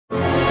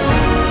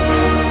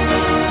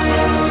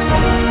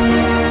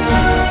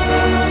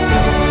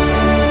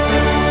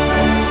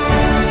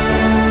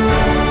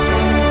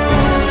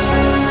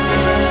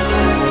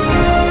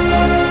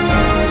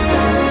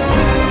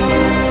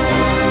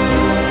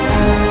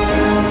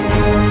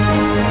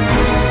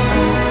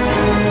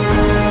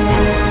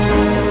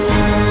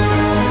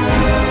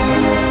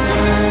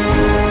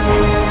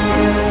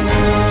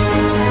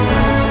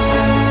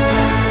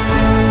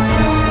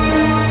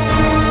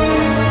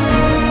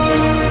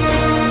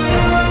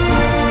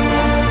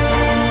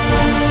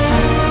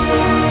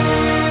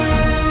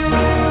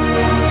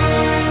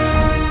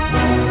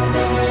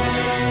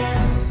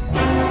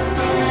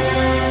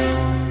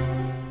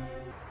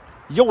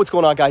Yo, what's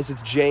going on, guys?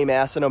 It's J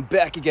Mass, and I'm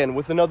back again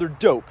with another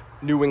dope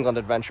New England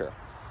adventure.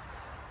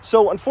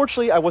 So,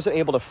 unfortunately, I wasn't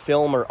able to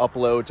film or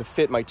upload to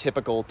fit my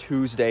typical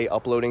Tuesday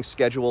uploading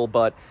schedule,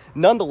 but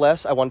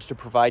nonetheless, I wanted to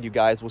provide you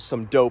guys with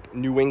some dope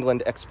New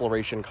England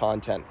exploration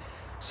content.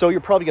 So you're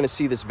probably going to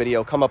see this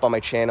video come up on my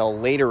channel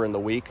later in the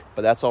week,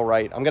 but that's all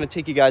right. I'm going to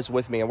take you guys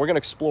with me, and we're going to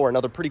explore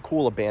another pretty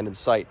cool abandoned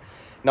site.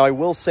 Now, I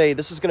will say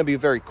this is going to be a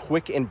very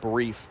quick and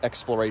brief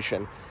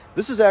exploration.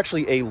 This is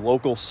actually a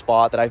local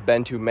spot that I've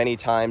been to many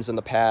times in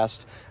the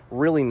past.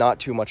 Really not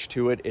too much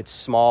to it. It's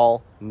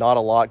small, not a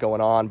lot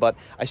going on, but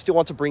I still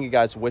want to bring you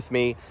guys with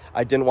me.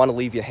 I didn't want to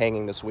leave you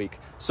hanging this week.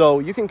 So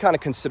you can kind of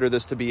consider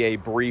this to be a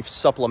brief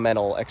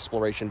supplemental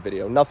exploration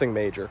video, nothing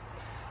major.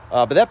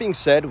 But that being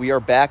said, we are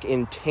back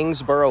in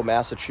Tyngsborough,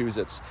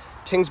 Massachusetts.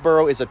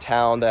 Tyngsborough is a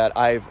town that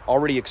I've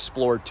already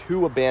explored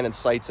 2 abandoned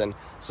sites in.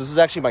 So this is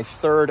actually my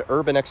 3rd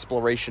urban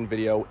exploration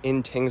video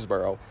in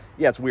Tyngsborough.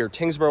 Yeah, it's weird.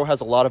 Tyngsborough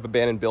has a lot of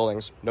abandoned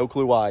buildings. No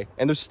clue why.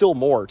 And there's still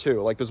more,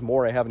 too. Like, there's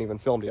more I haven't even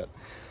filmed yet.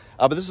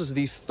 But this is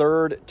the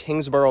 3rd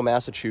Tyngsborough,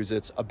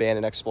 Massachusetts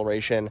abandoned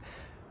exploration.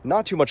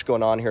 Not too much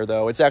going on here,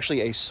 though. It's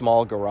actually a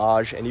small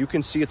garage, and you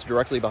can see it's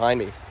directly behind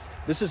me.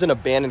 This is an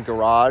abandoned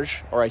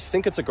garage, or I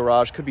think it's a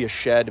garage, could be a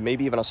shed,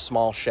 maybe even a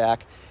small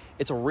shack.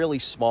 It's a really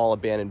small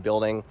abandoned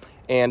building,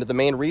 and the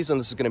main reason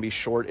this is going to be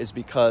short is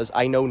because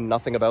I know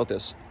nothing about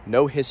this.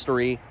 No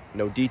history,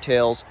 no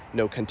details,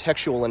 no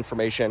contextual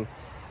information.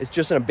 It's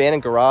just an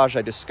abandoned garage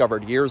I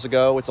discovered years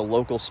ago. It's a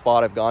local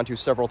spot I've gone to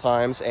several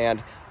times,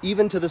 and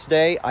even to this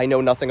day, I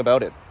know nothing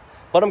about it.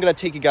 But I'm going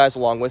to take you guys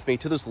along with me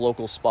to this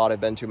local spot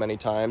I've been to many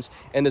times,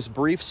 and this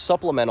brief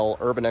supplemental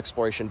urban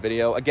exploration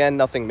video. Again,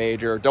 nothing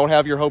major. Don't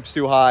have your hopes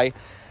too high.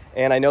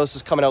 And I know this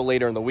is coming out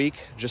later in the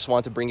week. Just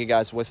want to bring you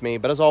guys with me.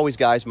 But as always,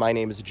 guys, my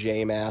name is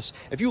J Mass.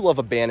 If you love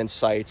abandoned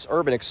sites,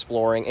 urban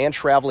exploring, and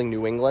traveling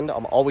New England,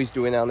 I'm always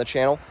doing it on the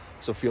channel.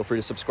 So feel free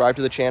to subscribe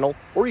to the channel,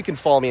 or you can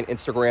follow me on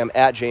Instagram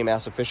at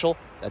JMassOfficial.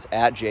 That's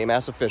at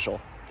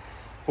JMassOfficial.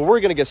 But we're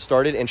going to get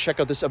started and check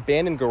out this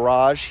abandoned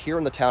garage here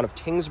in the town of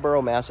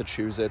Tyngsborough,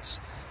 Massachusetts,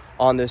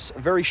 on this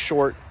very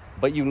short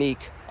but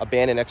unique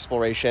abandoned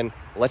exploration.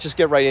 Let's just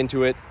get right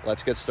into it.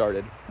 Let's get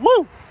started.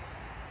 Woo!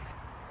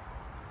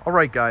 All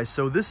right, guys,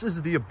 so this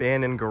is the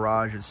abandoned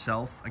garage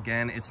itself.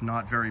 Again, it's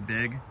not very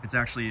big. It's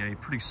actually a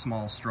pretty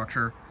small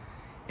structure.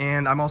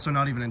 And I'm also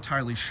not even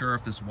entirely sure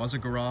if this was a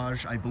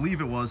garage. I believe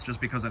it was, just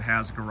because it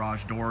has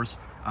garage doors,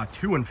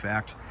 2 in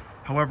fact.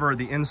 However,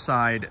 the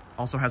inside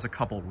also has a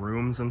couple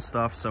rooms and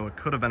stuff, so it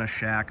could have been a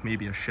shack,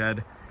 maybe a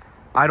shed.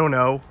 I don't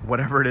know.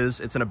 Whatever it is,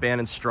 it's an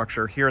abandoned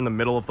structure here in the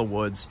middle of the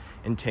woods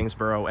in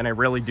Tyngsborough. And I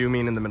really do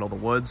mean in the middle of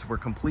the woods. We're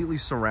completely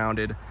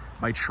surrounded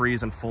by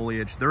trees and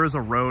foliage. There is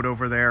a road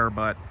over there,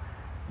 but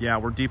yeah,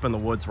 we're deep in the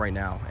woods right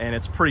now. And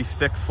it's pretty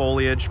thick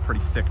foliage, pretty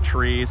thick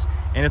trees.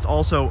 And it's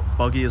also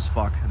buggy as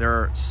fuck. There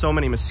are so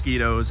many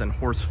mosquitoes and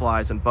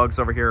horseflies and bugs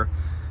over here.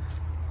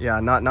 Yeah,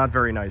 not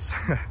very nice.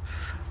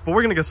 But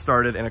we're gonna get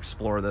started and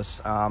explore this.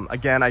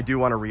 Again, I do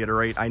wanna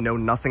reiterate, I know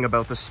nothing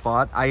about this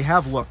spot. I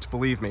have looked,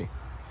 believe me,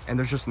 and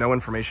there's just no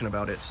information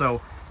about it. So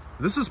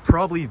this is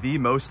probably the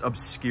most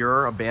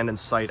obscure abandoned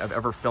site I've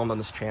ever filmed on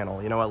this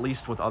channel. You know, at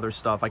least with other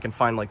stuff, I can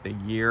find like the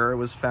year it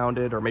was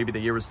founded, or maybe the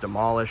year it was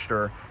demolished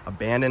or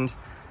abandoned.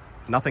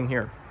 Nothing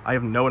here. I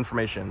have no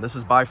information. This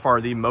is by far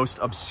the most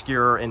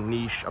obscure and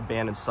niche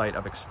abandoned site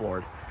I've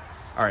explored.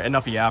 All right,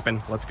 enough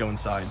yapping. Let's go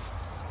inside.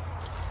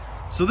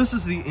 So this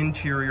is the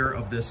interior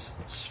of this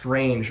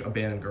strange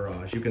abandoned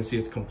garage. You can see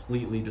it's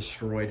completely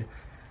destroyed.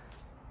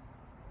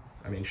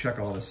 I mean, check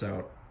all this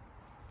out.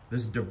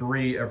 There's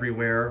debris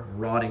everywhere,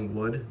 rotting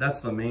wood.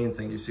 That's the main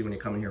thing you see when you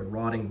come in here,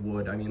 rotting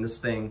wood. I mean, this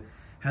thing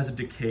has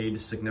decayed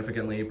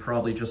significantly,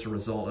 probably just a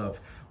result of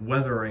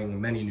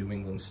weathering many New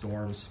England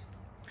storms.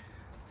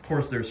 Of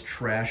course, there's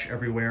trash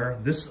everywhere.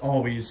 This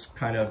always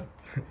kind of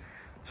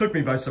took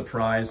me by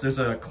surprise. There's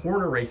a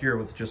corner right here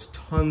with just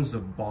tons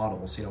of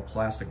bottles, you know,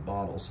 plastic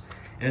bottles.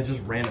 And it's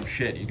just random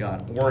shit. You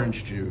got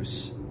orange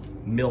juice,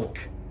 milk,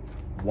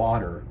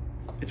 water.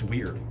 It's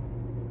weird.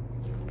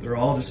 They're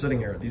all just sitting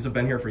here. These have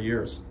been here for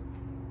years.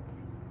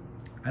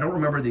 I don't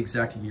remember the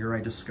exact year I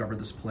discovered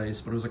this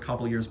place, but it was a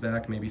couple years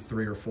back, maybe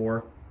 3 or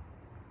 4.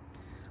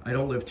 I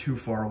don't live too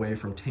far away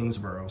from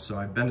Tyngsborough, so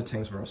I've been to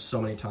Tyngsborough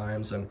so many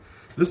times, and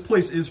this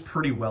place is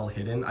pretty well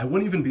hidden. I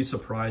wouldn't even be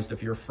surprised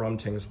if you're from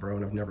Tyngsborough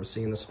and have never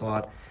seen the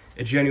spot.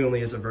 It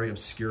genuinely is a very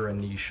obscure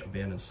and niche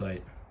abandoned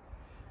site.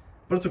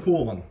 But it's a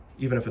cool one,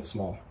 even if it's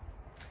small.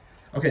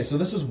 Okay, so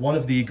this is one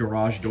of the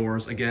garage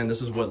doors. Again,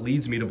 this is what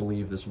leads me to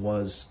believe this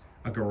was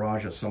a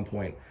garage at some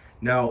point.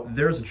 Now,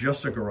 there's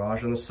just a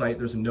garage on the site.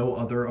 There's no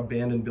other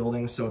abandoned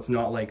buildings, so it's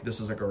not like this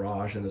is a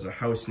garage and there's a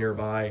house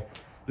nearby.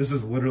 This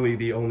is literally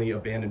the only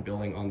abandoned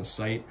building on the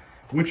site,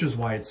 which is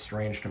why it's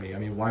strange to me. I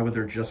mean, why would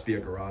there just be a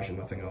garage and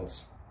nothing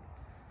else?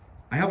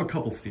 I have a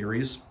couple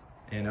theories,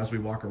 and as we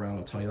walk around,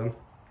 I'll tell you them.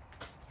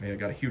 I mean, I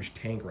got a huge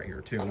tank right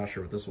here too. I'm not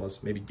sure what this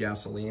was, maybe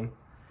gasoline.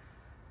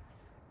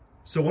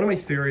 So one of my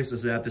theories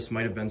is that this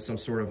might have been some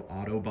sort of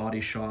auto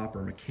body shop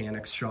or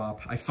mechanics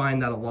shop. I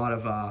find that a lot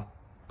of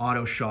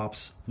auto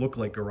shops look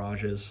like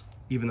garages,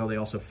 even though they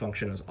also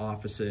function as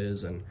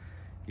offices and,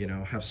 you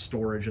know, have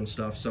storage and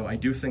stuff. So I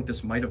do think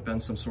this might have been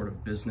some sort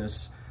of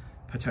business,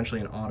 potentially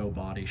an auto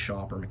body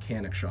shop or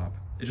mechanic shop.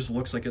 It just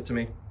looks like it to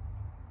me.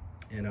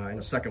 And in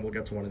a second, we'll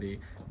get to one of the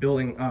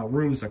building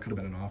rooms that could have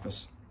been an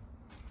office.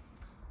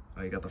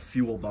 You got the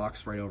fuel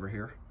box right over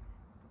here.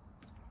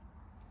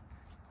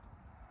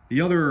 The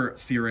other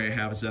theory I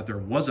have is that there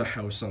was a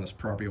house on this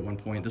property at one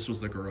point. This was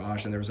the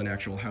garage and there was an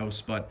actual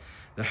house, but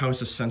the house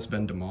has since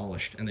been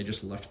demolished and they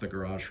just left the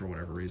garage for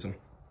whatever reason.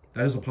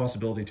 That is a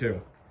possibility too.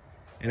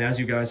 And as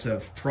you guys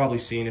have probably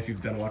seen, if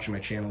you've been watching my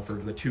channel for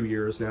the 2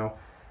 years now,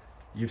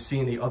 you've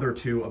seen the other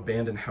 2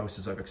 abandoned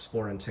houses I've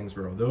explored in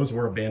Tyngsborough. Those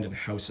were abandoned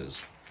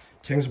houses.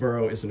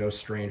 Tyngsborough is no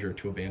stranger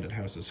to abandoned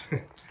houses.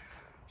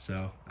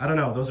 So I don't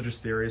know, those are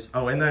just theories.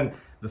 Oh, and then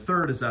the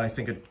third is that I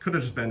think it could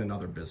have just been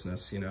another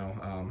business, you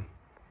know.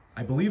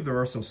 I believe there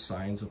are some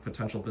signs of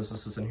potential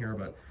businesses in here,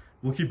 but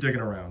we'll keep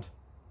digging around.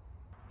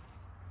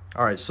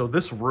 All right, so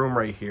this room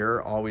right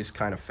here always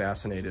kind of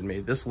fascinated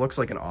me. This looks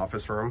like an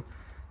office room.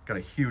 Got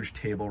a huge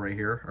table right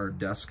here, or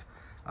desk,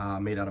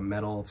 made out of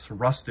metal. It's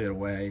rusted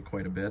away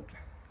quite a bit.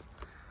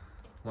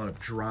 A lot of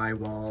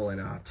drywall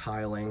and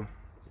tiling.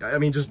 I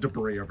mean, just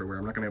debris everywhere.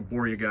 I'm not gonna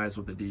bore you guys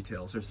with the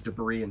details. There's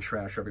debris and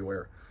trash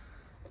everywhere.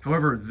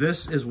 However,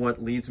 this is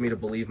what leads me to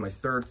believe my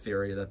third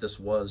theory, that this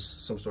was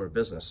some sort of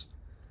business.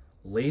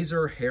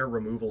 Laser hair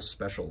removal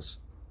specials.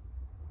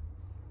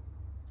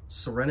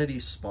 Serenity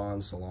Spa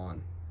and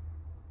Salon.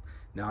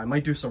 Now, I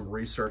might do some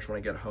research when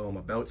I get home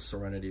about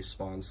Serenity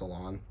Spa and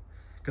Salon,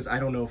 because I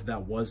don't know if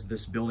that was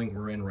this building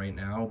we're in right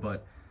now,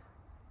 but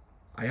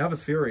I have a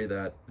theory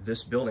that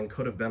this building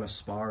could have been a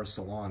spa or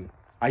salon.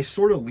 I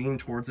sort of lean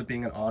towards it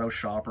being an auto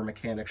shop or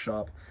mechanic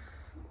shop,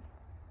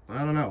 but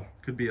I don't know.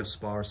 Could be a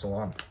spa or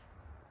salon.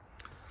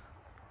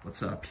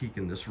 Let's peek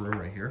in this room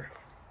right here.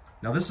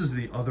 Now this is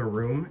the other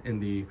room in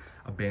the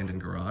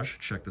abandoned garage.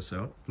 Check this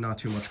out. Not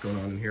too much going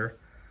on in here.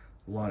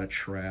 A lot of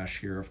trash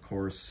here, of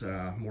course.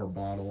 More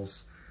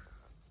bottles,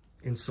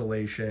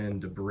 insulation,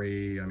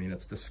 debris. I mean,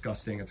 it's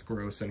disgusting. It's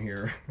gross in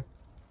here.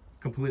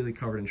 Completely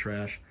covered in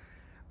trash.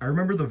 I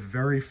remember the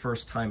very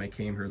first time I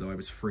came here, though, I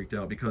was freaked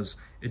out because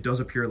it does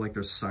appear like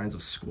there's signs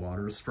of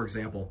squatters. For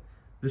example,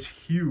 this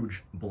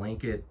huge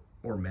blanket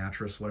or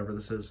mattress, whatever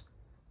this is,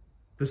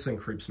 this thing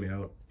creeps me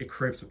out. It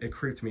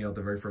creeped me out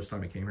the very first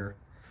time I came here.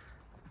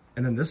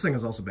 And then this thing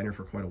has also been here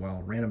for quite a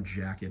while. Random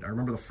jacket. I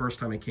remember the first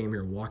time I came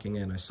here walking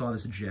in, I saw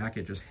this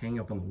jacket just hang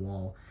up on the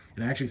wall,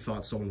 and I actually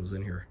thought someone was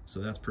in here.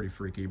 So that's pretty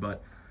freaky,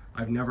 but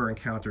I've never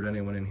encountered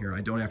anyone in here.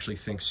 I don't actually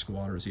think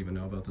squatters even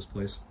know about this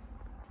place.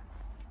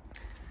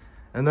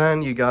 And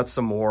then you got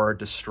some more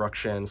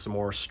destruction, some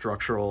more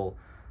structural,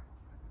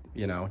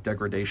 you know,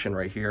 degradation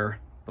right here.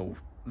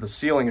 The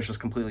ceiling is just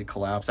completely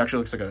collapsed. Actually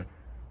looks like a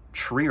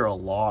tree or a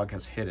log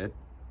has hit it.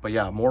 But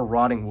yeah, more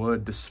rotting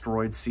wood,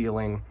 destroyed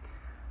ceiling.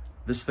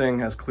 This thing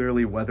has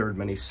clearly weathered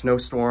many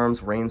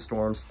snowstorms,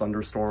 rainstorms,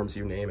 thunderstorms,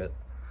 you name it.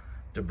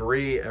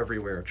 Debris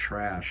everywhere,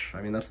 trash.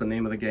 I mean, that's the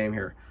name of the game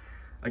here.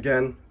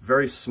 Again,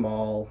 very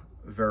small,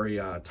 very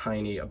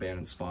tiny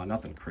abandoned spa,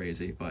 nothing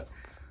crazy, but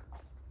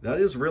that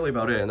is really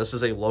about it. And this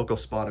is a local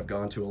spot I've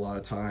gone to a lot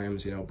of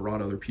times, you know,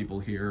 brought other people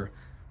here.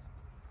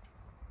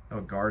 Oh,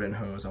 garden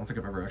hose. I don't think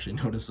I've ever actually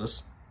noticed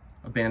this.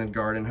 Abandoned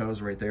garden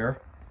hose right there.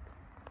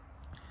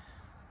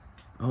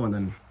 Oh, and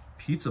then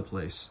pizza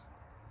place.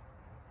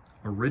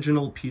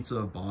 Original Pizza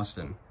of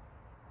Boston.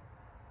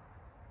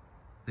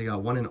 They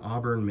got one in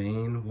Auburn,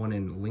 Maine, one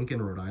in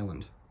Lincoln, Rhode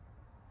Island.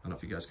 I don't know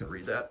if you guys can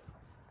read that.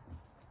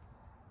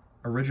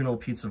 Original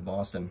Pizza of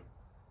Boston.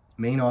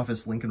 Main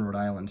office, Lincoln, Rhode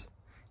Island.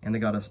 And they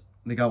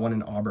got one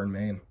in Auburn,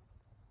 Maine,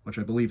 which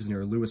I believe is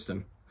near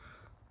Lewiston.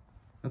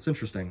 That's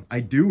interesting.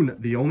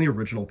 The only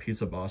Original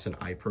Pizza of Boston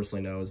I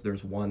personally know is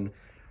there's one,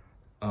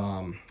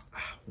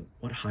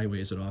 what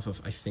highway is it off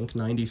of? I think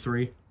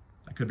 93.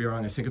 I could be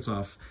wrong. I think it's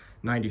off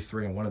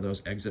 93 on one of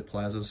those exit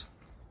plazas.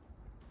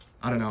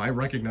 I don't know. I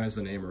recognize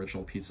the name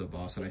Original Pizza of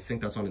Boston. I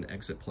think that's on an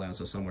exit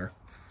plaza somewhere.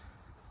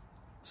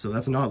 So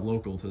that's not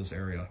local to this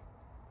area.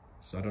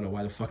 So I don't know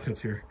why the fuck that's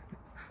here.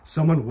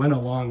 Someone went a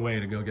long way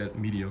to go get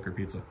mediocre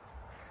pizza.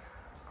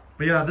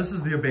 But yeah, this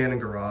is the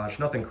abandoned garage.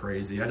 Nothing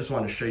crazy. I just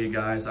wanted to show you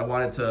guys. I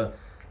wanted to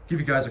give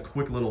you guys a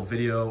quick little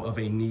video of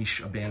a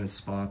niche abandoned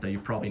spot that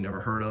you've probably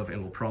never heard of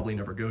and will probably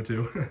never go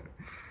to.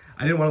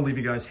 I didn't want to leave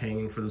you guys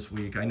hanging for this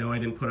week. I know I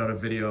didn't put out a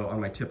video on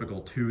my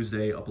typical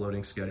Tuesday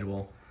uploading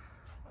schedule,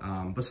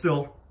 but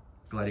still,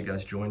 glad you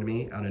guys joined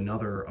me on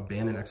another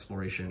abandoned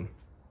exploration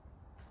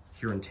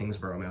here in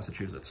Tyngsborough,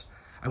 Massachusetts.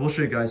 I will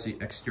show you guys the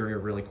exterior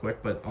really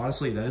quick, but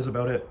honestly, that is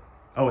about it.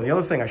 Oh, and the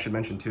other thing I should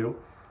mention too,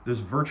 there's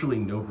virtually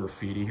no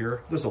graffiti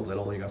here. There's a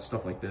little, you got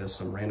stuff like this,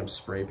 some random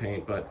spray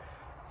paint, but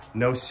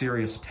no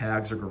serious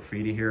tags or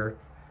graffiti here.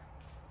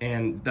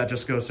 And that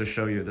just goes to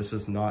show you this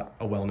is not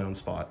a well-known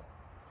spot.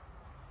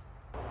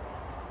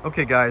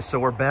 Okay guys, so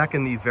we're back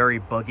in the very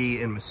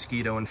buggy and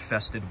mosquito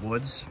infested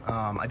woods.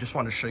 I just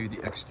wanted to show you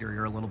the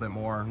exterior a little bit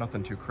more,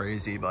 nothing too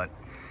crazy, but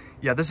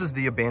yeah, this is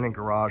the abandoned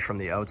garage from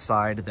the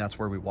outside. That's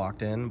where we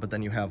walked in, but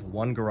then you have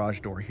one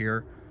garage door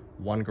here,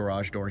 one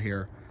garage door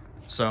here,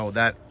 So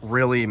that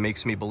really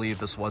makes me believe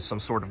this was some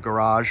sort of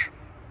garage.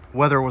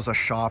 Whether it was a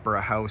shop or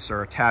a house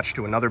or attached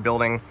to another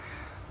building,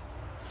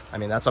 I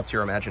mean, that's up to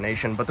your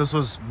imagination, but this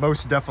was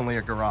most definitely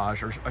a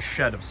garage or a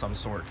shed of some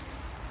sort.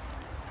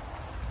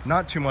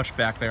 Not too much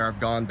back there. I've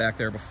gone back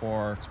there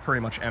before. It's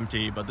pretty much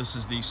empty, but this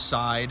is the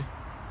side,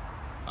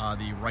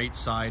 the right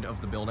side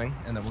of the building.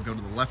 And then we'll go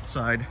to the left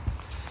side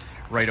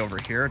right over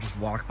here. Just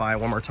walk by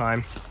one more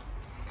time.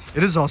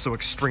 It is also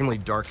extremely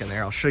dark in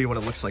there. I'll show you what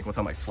it looks like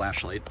without my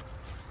flashlight.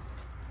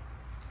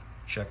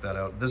 Check that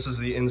out. This is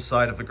the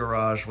inside of the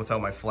garage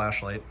without my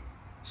flashlight.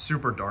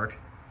 Super dark.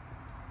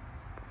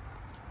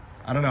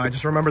 I don't know, I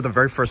just remember the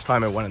very first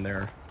time I went in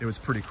there, it was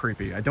pretty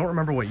creepy. I don't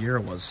remember what year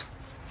it was.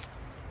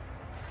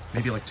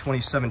 Maybe like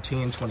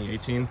 2017,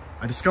 2018.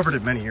 I discovered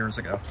it many years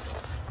ago.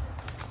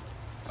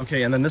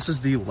 Okay, and then this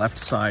is the left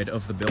side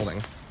of the building,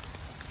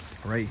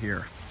 right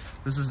here.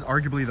 This is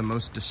arguably the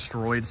most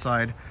destroyed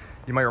side.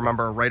 You might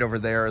remember right over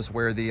there is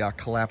where the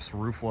collapsed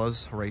roof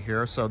was, right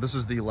here. So this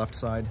is the left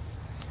side.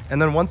 And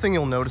then one thing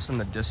you'll notice in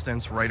the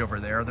distance right over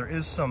there, there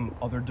is some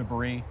other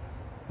debris.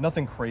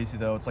 Nothing crazy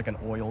though, it's like an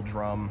oil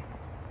drum.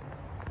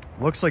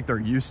 Looks like there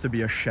used to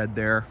be a shed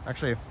there.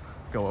 Actually,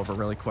 go over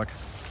really quick.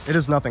 It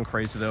is nothing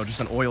crazy though, just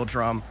an oil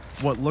drum.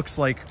 What looks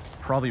like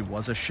probably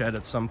was a shed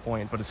at some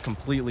point, but it's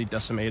completely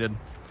decimated.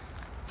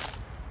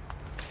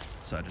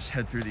 So I just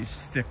head through these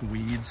thick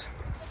weeds.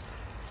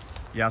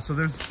 Yeah, so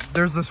there's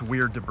this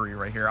weird debris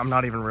right here. I'm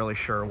not even really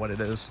sure what it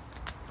is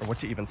or what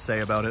to even say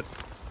about it.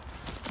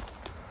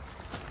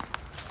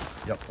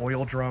 Yep,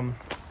 oil drum.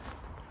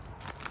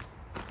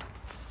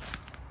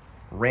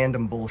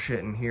 Random bullshit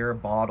in here,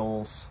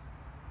 bottles,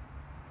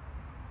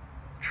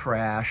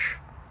 trash,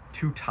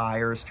 two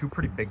tires, two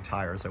pretty big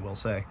tires, I will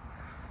say.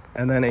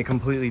 And then a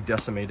completely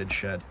decimated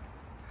shed.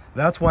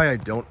 That's why I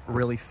don't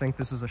really think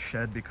this is a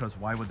shed, because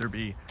why would there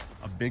be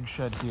a big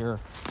shed here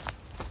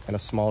and a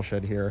small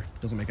shed here?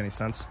 Doesn't make any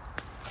sense.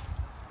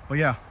 But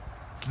yeah,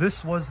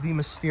 this was the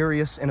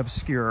mysterious and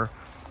obscure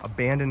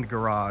abandoned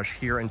garage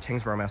here in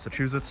Tyngsborough,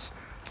 Massachusetts.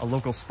 A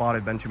local spot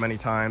I've been to many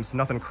times.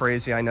 Nothing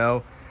crazy, I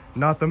know.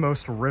 Not the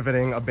most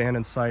riveting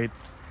abandoned site.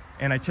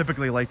 And I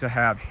typically like to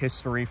have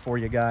history for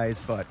you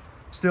guys, but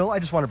still, I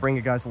just want to bring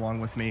you guys along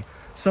with me.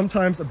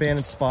 Sometimes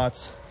abandoned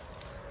spots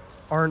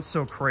aren't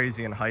so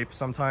crazy and hype.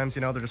 Sometimes,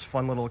 you know, they're just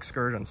fun little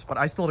excursions, but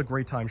I still had a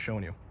great time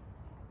showing you.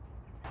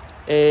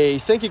 Hey,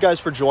 thank you guys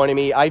for joining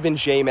me. I've been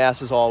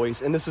J-Mass as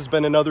always, and this has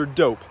been another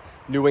dope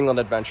New England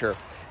adventure.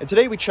 And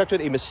today we checked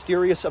out a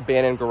mysterious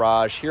abandoned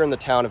garage here in the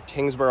town of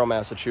Tyngsborough,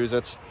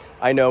 Massachusetts.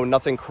 I know,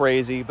 nothing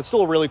crazy, but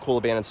still a really cool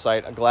abandoned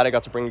site. I'm glad I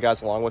got to bring you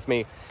guys along with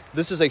me.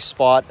 This is a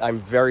spot I'm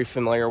very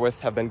familiar with,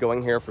 have been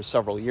going here for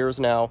several years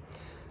now.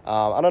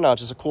 I don't know,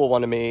 just a cool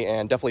one to me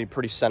and definitely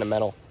pretty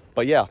sentimental.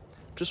 But yeah,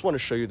 just want to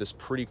show you this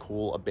pretty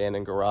cool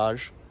abandoned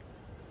garage.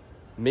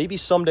 Maybe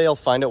someday I'll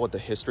find out what the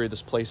history of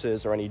this place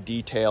is or any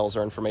details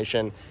or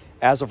information.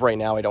 As of right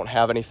now, I don't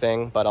have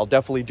anything, but I'll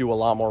definitely do a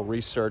lot more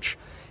research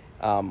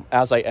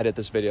as I edit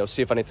this video,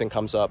 see if anything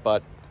comes up.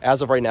 But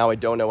as of right now, I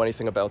don't know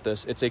anything about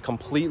this. It's a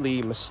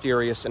completely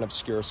mysterious and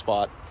obscure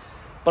spot.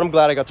 But I'm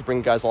glad I got to bring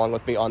you guys along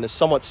with me on this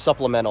somewhat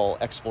supplemental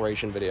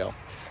exploration video.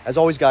 As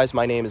always, guys,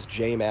 my name is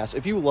J-Mass.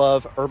 If you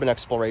love urban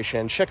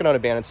exploration, checking out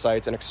abandoned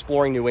sites, and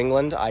exploring New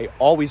England, I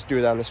always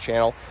do that on this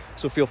channel,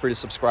 so feel free to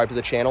subscribe to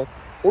the channel.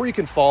 Or you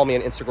can follow me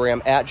on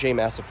Instagram at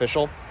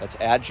JMassOfficial. That's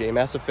at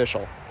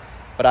JMassOfficial.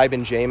 But I've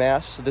been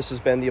J-Mass. This has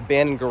been the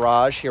abandoned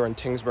garage here in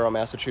Tyngsborough,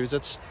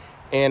 Massachusetts.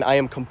 And I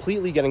am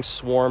completely getting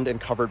swarmed and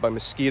covered by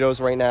mosquitoes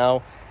right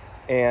now.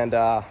 And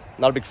not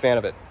a big fan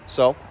of it.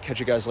 So, catch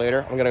you guys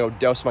later. I'm going to go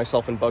douse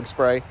myself in bug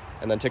spray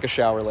and then take a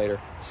shower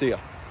later. See ya.